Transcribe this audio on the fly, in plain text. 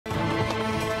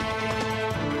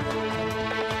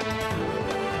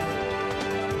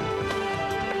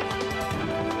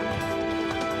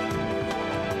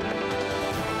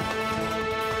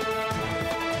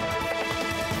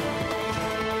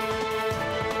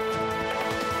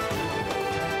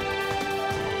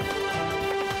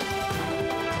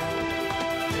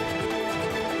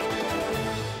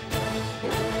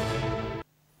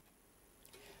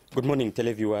Good morning,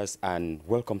 televiewers, and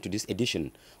welcome to this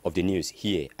edition of the news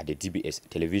here at the DBS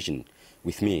television.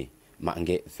 With me,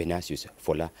 Mahngeh Vernasius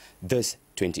for this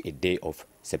 28th day of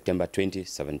September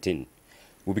 2017.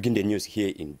 We begin the news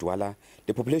here in Douala.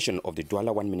 The population of the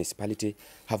Douala 1 municipality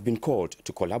have been called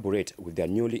to collaborate with their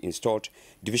newly installed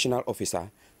divisional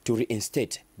officer to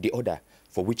reinstate the order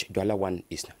for which Douala 1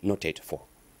 is noted for.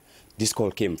 This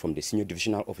call came from the senior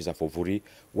divisional officer for Vuri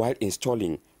while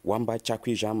installing Wamba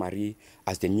Chakwi Jean-Marie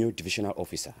as the new divisional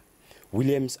officer.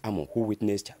 Williams Amo, who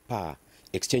witnessed power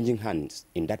exchanging hands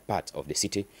in that part of the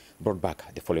city, brought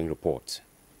back the following report.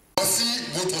 Voici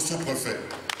votre sous-préfet.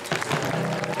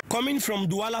 Coming from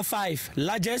Douala 5,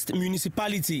 largest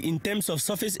municipality in terms of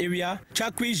surface area,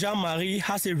 Chakwi Jean-Marie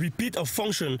has a repeat of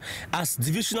function as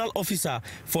divisional officer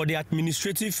for the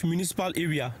administrative municipal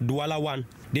area, Douala 1.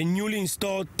 The newly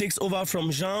installed takes over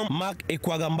from Jean-Marc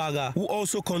Ekwagambaga, who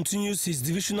also continues his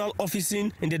divisional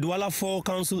officing in the Douala 4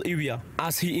 council area.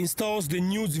 As he installs the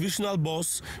new divisional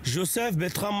boss, Joseph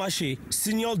Bertrand Maché,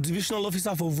 senior divisional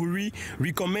officer for Vuri,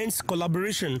 recommends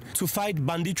collaboration to fight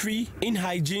banditry,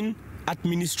 inhygiene,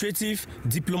 administrative,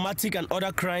 diplomatic and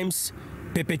other crimes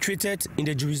perpetrated in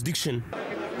the jurisdiction.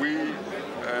 We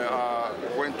are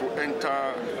going to enter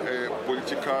a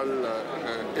political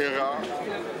era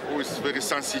which is very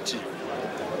sensitive,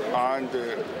 and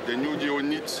the new deal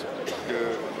needs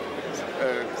the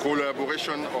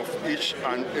collaboration of each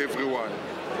and everyone.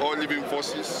 All living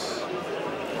forces,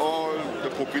 all the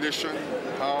population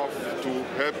have to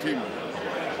help him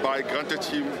by granting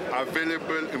him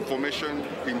available information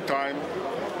in time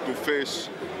to face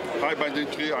high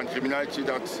banditry and criminality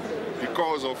that,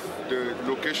 because of the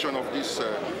location of this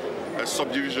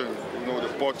subdivision,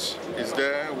 the port is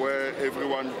there where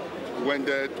everyone went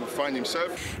there to find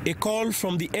himself. A call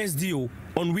from the SDO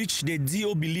on which the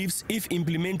DO believes if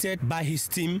implemented by his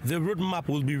team, the roadmap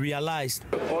will be realized.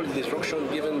 All the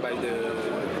instructions given by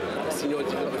the senior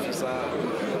divisional officer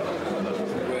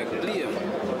were clear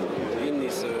in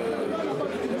his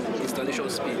installation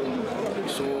speed.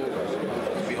 So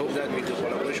we hope that with the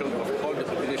collaboration of all the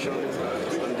population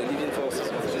and the living forces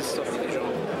of this subdivision,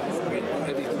 we will do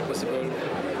everything possible to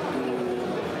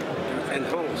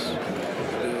enhance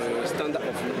the standard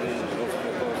of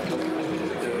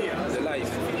the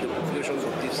life of the population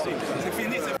of this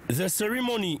subdivision. The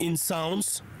ceremony in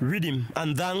sounds, rhythm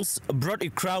and dance brought a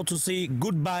crowd to say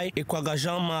goodbye Ekwaga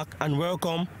Jean-Marc and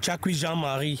welcome Chakwi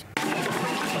Jean-Marie.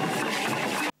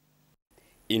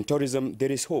 In tourism,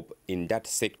 there is hope in that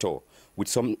sector, with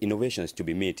some innovations to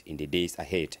be made in the days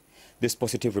ahead. This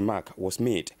positive remark was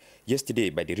made yesterday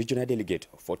by the regional delegate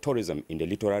for tourism in the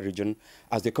littoral region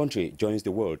as the country joins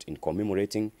the world in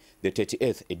commemorating the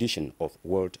 38th edition of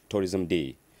World Tourism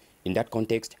Day. In that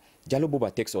context, Jallo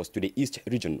Buba takes us to the East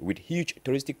region with huge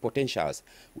touristic potentials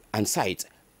and sites,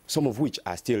 some of which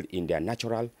are still in their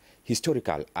natural,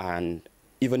 historical and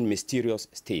even mysterious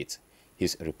states.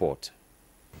 His report.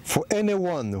 For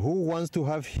anyone who wants to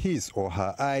have his or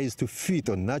her eyes to feed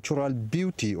on natural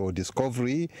beauty or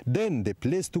discovery, then the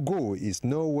place to go is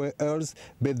nowhere else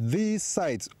but these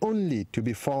sites, only to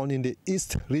be found in the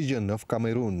East region of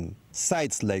Cameroon.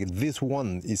 Sites like this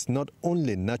one is not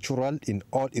only natural in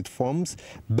all its forms,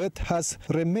 but has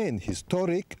remained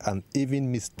historic and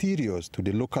even mysterious to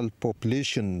the local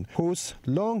population, whose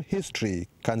long history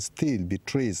can still be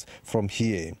traced from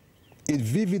here. It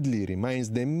vividly reminds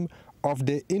them of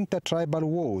the intertribal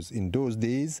wars in those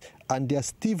days and their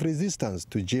stiff resistance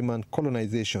to German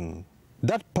colonization.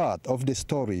 That part of the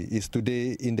story is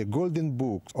today in the Golden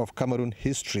Book of Cameroon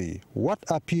history. What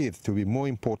appears to be more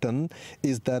important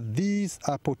is that these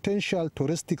are potential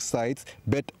touristic sites,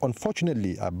 but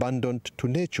unfortunately abandoned to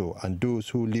nature and those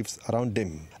who live around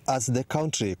them. As the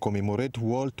country commemorates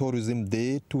World Tourism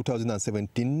Day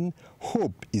 2017,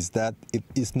 hope is that it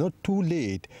is not too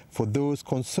late for those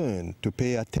concerned to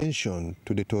pay attention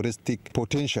to the touristic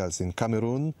potentials in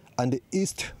Cameroon and the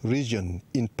East region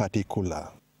in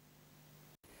particular.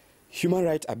 Human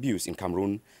rights abuse in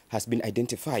Cameroon has been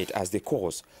identified as the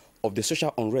cause of the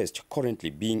social unrest currently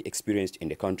being experienced in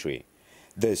the country.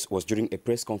 This was during a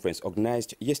press conference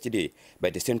organized yesterday by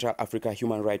the Central Africa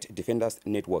Human Rights Defenders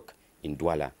Network in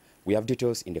Douala. We have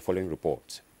details in the following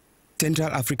report. Central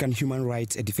African Human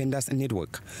Rights Defenders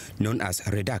Network, known as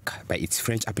REDAC by its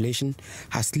French appellation,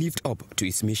 has lived up to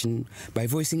its mission by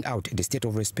voicing out the state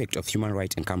of respect of human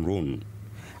rights in Cameroon.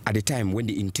 At a time when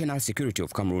the internal security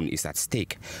of Cameroon is at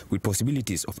stake with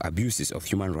possibilities of abuses of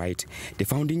human rights, the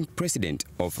founding president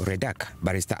of REDAC,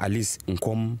 Barrister Alice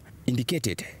Nkom,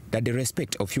 indicated that the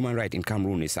respect of human rights in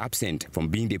Cameroon is absent from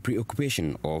being the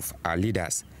preoccupation of our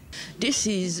leaders. This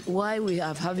is why we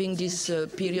are having this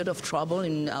period of trouble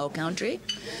in our country,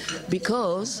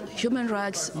 because human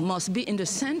rights must be in the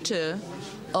center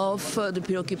of the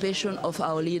preoccupation of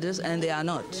our leaders, and they are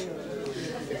not.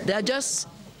 They are just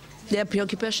their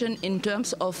preoccupation in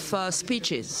terms of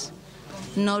speeches,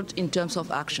 not in terms of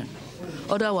action.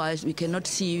 Otherwise, we cannot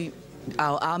see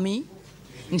our army,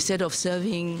 instead of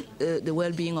serving the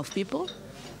well-being of people,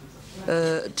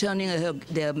 turning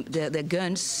their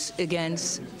guns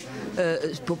against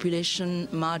population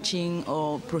marching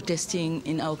or protesting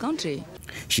in our country.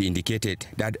 She indicated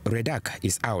that REDAC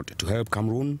is out to help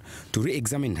Cameroon to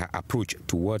re-examine her approach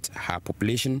towards her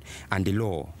population and the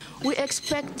law. We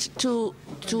expect to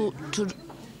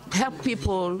help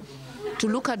people to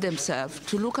look at themselves,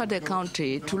 to look at their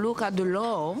country, to look at the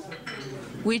law,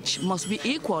 which must be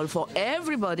equal for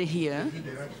everybody here,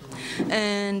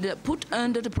 and put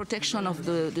under the protection of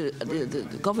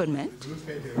the government,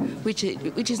 which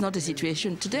is not the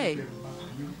situation today.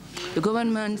 The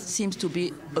government seems to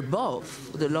be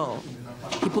above the law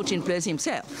he put in place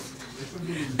himself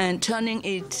and turning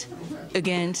it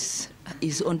against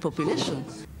his own population.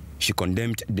 She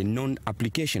condemned the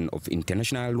non-application of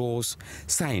international laws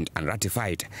signed and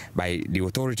ratified by the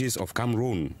authorities of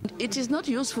Cameroon. It is not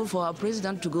useful for our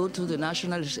president to go to the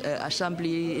National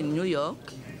Assembly in New York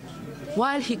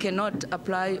while he cannot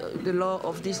apply the law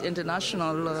of this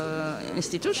international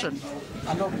institution.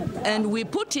 And we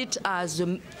put it as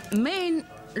the main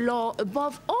law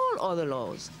above all other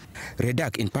laws.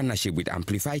 REDAC, in partnership with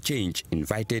Amplify Change,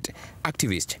 invited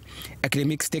activists,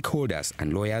 academic stakeholders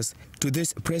and lawyers to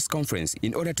this press conference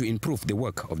in order to improve the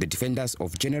work of the defenders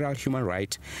of general human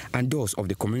rights and those of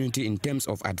the community in terms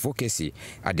of advocacy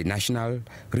at the national,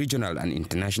 regional and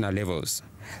international levels.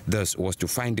 Thus was to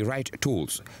find the right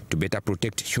tools to better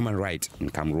protect human rights in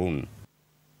Cameroon.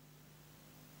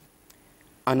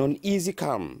 An uneasy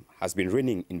calm has been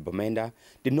reigning in Bamenda,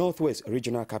 the northwest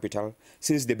regional capital,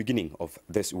 since the beginning of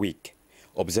this week.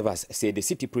 Observers say the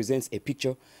city presents a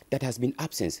picture that has been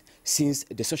absent since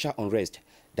the social unrest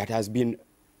that has been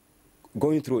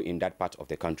going through in that part of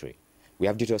the country. We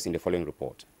have details in the following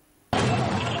report.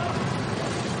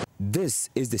 This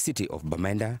is the city of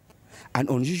Bamenda, an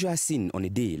unusual scene on a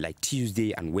day like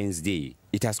Tuesday and Wednesday.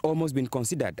 It has almost been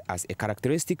considered as a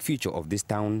characteristic feature of this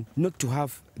town not to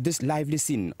have this lively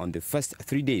scene on the first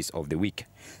 3 days of the week,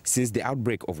 since the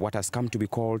outbreak of what has come to be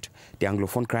called the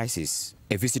Anglophone crisis.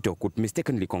 A visitor could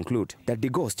mistakenly conclude that the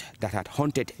ghost that had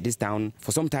haunted this town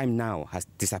for some time now has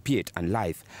disappeared and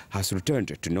life has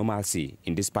returned to normalcy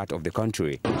in this part of the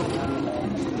country.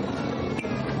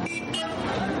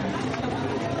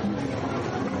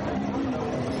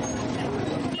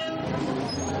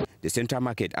 The central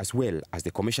market, as well as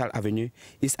the commercial avenue,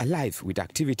 is alive with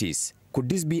activities. Could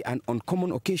this be an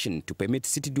uncommon occasion to permit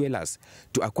city dwellers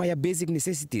to acquire basic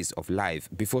necessities of life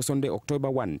before Sunday, October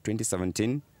 1,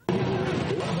 2017?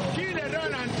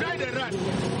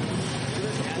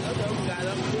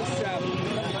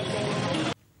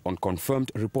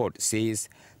 Unconfirmed report says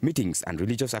meetings and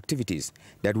religious activities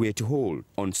that were to hold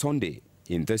on Sunday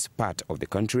in this part of the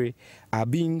country are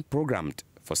being programmed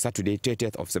for Saturday,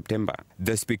 30th of September.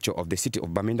 This picture of the city of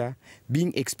Bamenda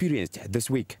being experienced this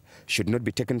week should not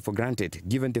be taken for granted,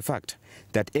 given the fact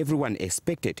that everyone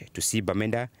expected to see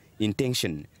Bamenda in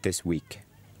tension this week.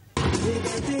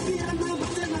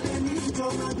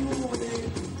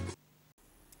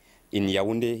 In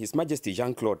Yaoundé, His Majesty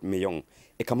Jean-Claude Meillon,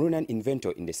 a Cameroonian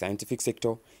inventor in the scientific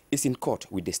sector, is in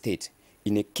court with the state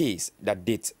in a case that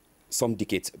dates some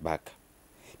decades back.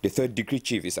 The third-degree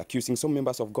chief is accusing some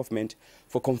members of government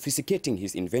for confiscating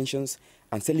his inventions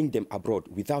and selling them abroad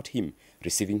without him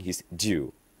receiving his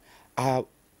due. Our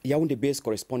Yaoundé-based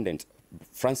correspondent,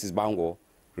 Francis Bango,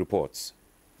 reports.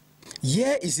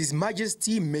 Here is His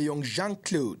Majesty Meillon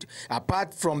Jean-Claude.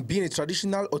 Apart from being a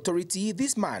traditional authority,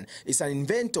 this man is an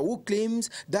inventor who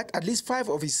claims that at least 5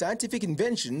 of his scientific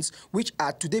inventions, which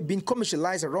are today being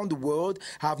commercialized around the world,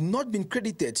 have not been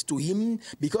credited to him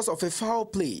because of a foul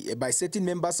play by certain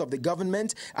members of the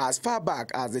government as far back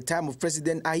as the time of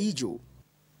President Ahidjo.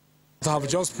 I have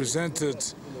just presented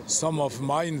some of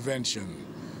my invention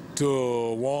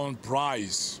to one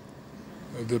prize.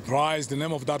 The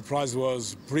name of that prize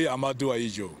was Prix Amadou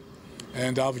Ahidjo.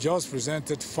 And I've just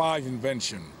presented 5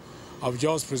 inventions. I've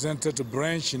just presented a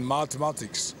branch in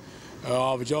mathematics.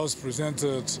 I've just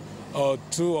presented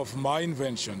two of my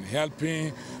inventions,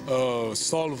 helping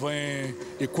solving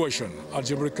equation,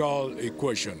 algebraical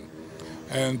equation.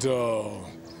 And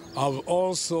I've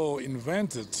also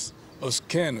invented a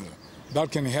scanner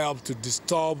that can help to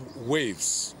disturb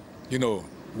waves,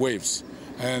 waves.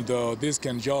 And this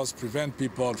can just prevent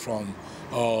people from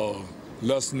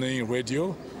listening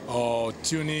radio or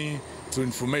tuning to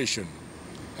information.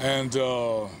 And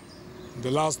the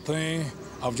last thing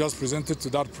I've just presented to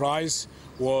that prize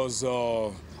was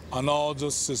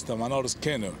another system, another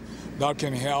scanner that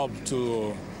can help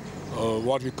to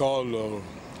what we call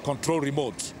control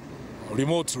remote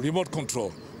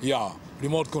control. Yeah,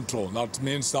 remote control. That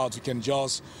means that you can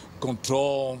just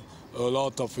control a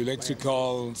lot of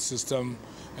electrical system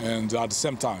and at the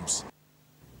same time.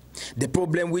 The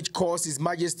problem which caused His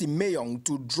Majesty Mahngeh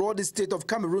to draw the state of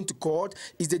Cameroon to court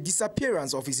is the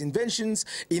disappearance of his inventions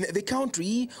in the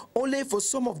country, only for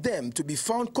some of them to be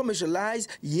found commercialized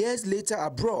years later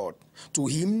abroad. To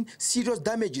him, serious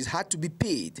damages had to be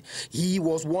paid. He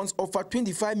was once offered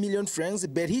 25 million francs,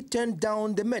 but he turned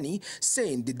down the money,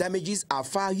 saying the damages are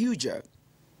far huger.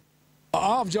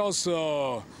 I've just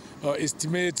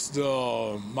estimated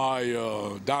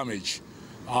my damage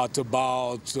at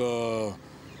about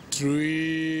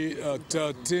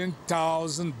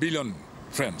 13,000 billion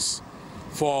francs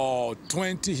for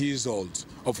 20 years old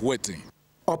of waiting.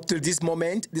 Up till this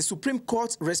moment, the Supreme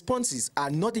Court's responses are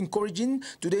not encouraging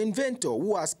to the inventor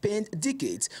who has spent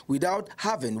decades without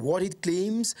having what it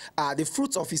claims are the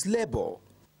fruits of his labor.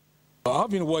 I've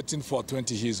been waiting for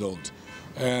 20 years old.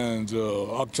 And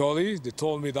actually, they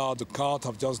told me that the court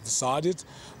have just decided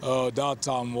that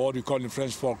I'm what we call in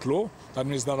French foreclosure. That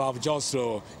means that I've just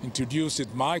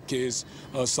introduced my case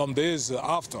some days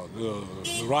after the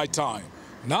right time.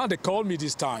 Now they called me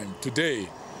this time, today,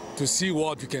 to see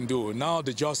what we can do. Now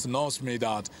they just announced me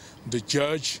that the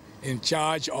judge in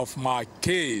charge of my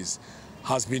case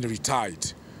has been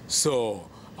retired. So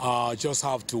I just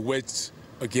have to wait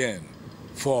again.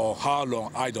 For how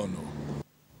long, I don't know.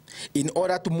 In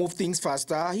order to move things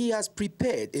faster, he has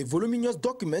prepared a voluminous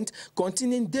document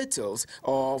containing details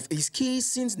of his case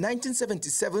since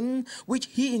 1977, which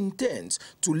he intends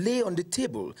to lay on the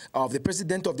table of the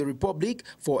President of the Republic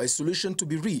for a solution to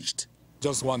be reached.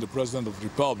 Just want the President of the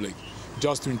Republic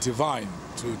just to intervene,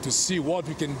 to see what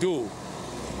we can do.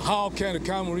 How can a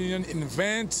Cameroonian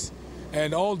invent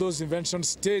and all those inventions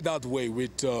stay that way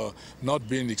with not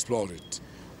being exploited?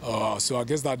 So I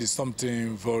guess that is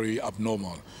something very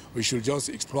abnormal. We should just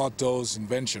exploit those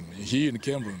inventions here in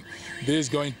Cameroon. This is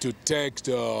going to take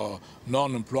the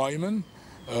non-employment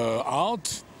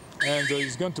out, and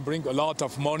it's going to bring a lot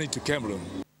of money to Cameroon.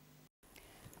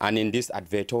 And in this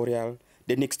advertorial,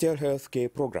 the Nextel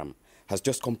Healthcare Program has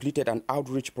just completed an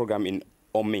outreach program in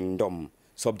Omengdom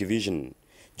subdivision.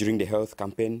 During the health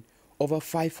campaign, over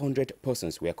 500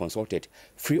 persons were consulted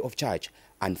free of charge,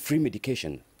 and free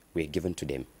medication were given to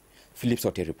them. Philip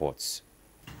Sote reports.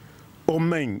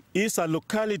 Omeng is a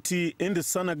locality in the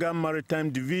Sanaga Maritime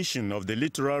Division of the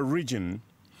Littoral Region,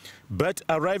 but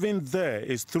arriving there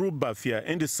is through Bafia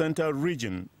in the Central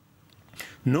Region.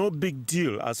 No big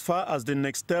deal as far as the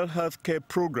Nextel Healthcare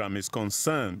Program is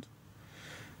concerned.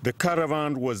 The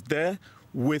caravan was there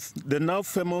with the now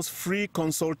famous free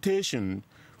consultation,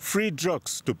 free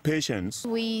drugs to patients.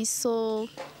 We saw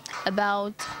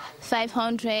about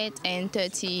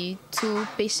 532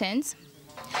 patients.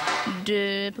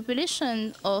 The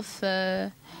population of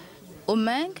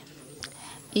Mahngeh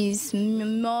is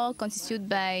more constituted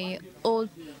by old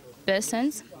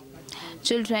persons,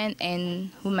 children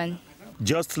and women.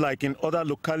 Just like in other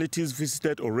localities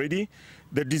visited already,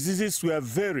 the diseases were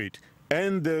varied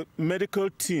and the medical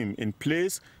team in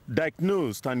place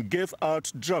diagnosed and gave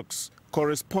out drugs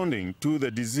corresponding to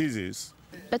the diseases.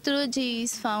 Pathology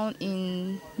is found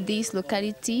in this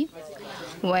locality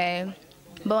where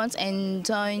bones and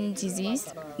joint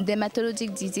disease,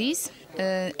 dermatologic disease,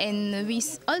 and we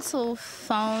also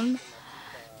found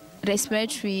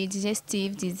respiratory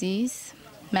digestive disease,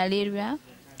 malaria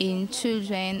in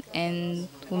children and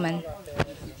women.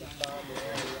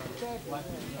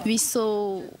 We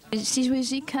saw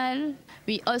chirurgical,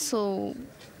 we also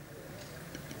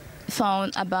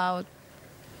found about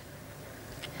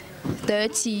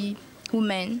 30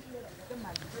 women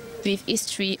with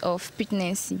history of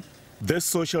pregnancy. The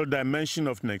social dimension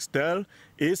of Nextel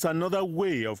is another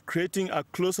way of creating a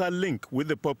closer link with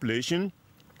the population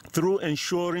through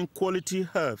ensuring quality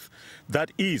health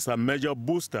that is a major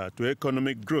booster to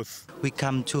economic growth. We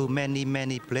come to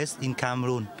many places in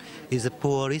Cameroon. It's the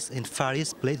poorest and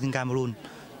farthest place in Cameroon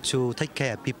to take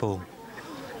care of people.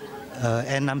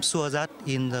 And I'm sure that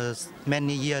in the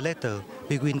many years later,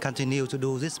 we will continue to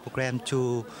do this program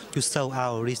to show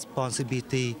our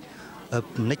responsibility of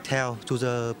Nextel to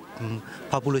the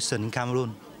population in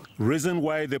Cameroon. Reason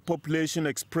why the population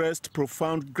expressed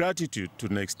profound gratitude to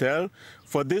Nextel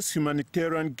for this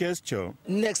humanitarian gesture.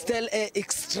 Nextel est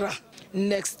extra.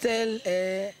 Nextel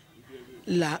est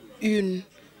la une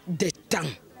des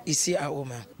temps ici à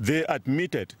Oman. They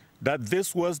admitted that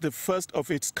this was the first of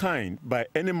its kind by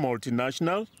any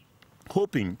multinational,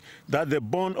 hoping that the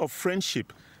bond of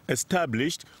friendship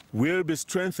established will be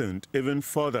strengthened even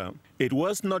further. It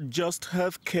was not just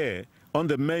health care on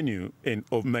the menu in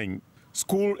Oman.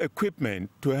 School equipment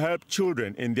to help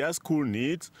children in their school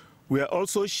needs were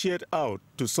also shared out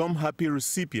to some happy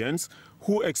recipients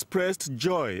who expressed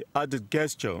joy at the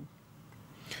gesture.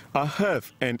 A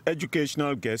health and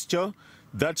educational gesture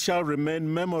that shall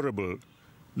remain memorable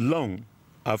long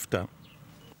after.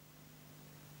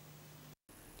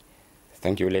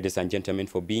 Thank you, ladies and gentlemen,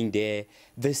 for being there.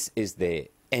 This is the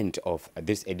end of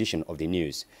this edition of the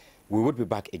news. We would be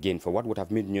back again for what would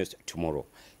have made news tomorrow.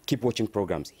 Keep watching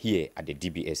programs here at the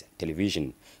DBS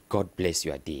television. God bless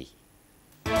your day.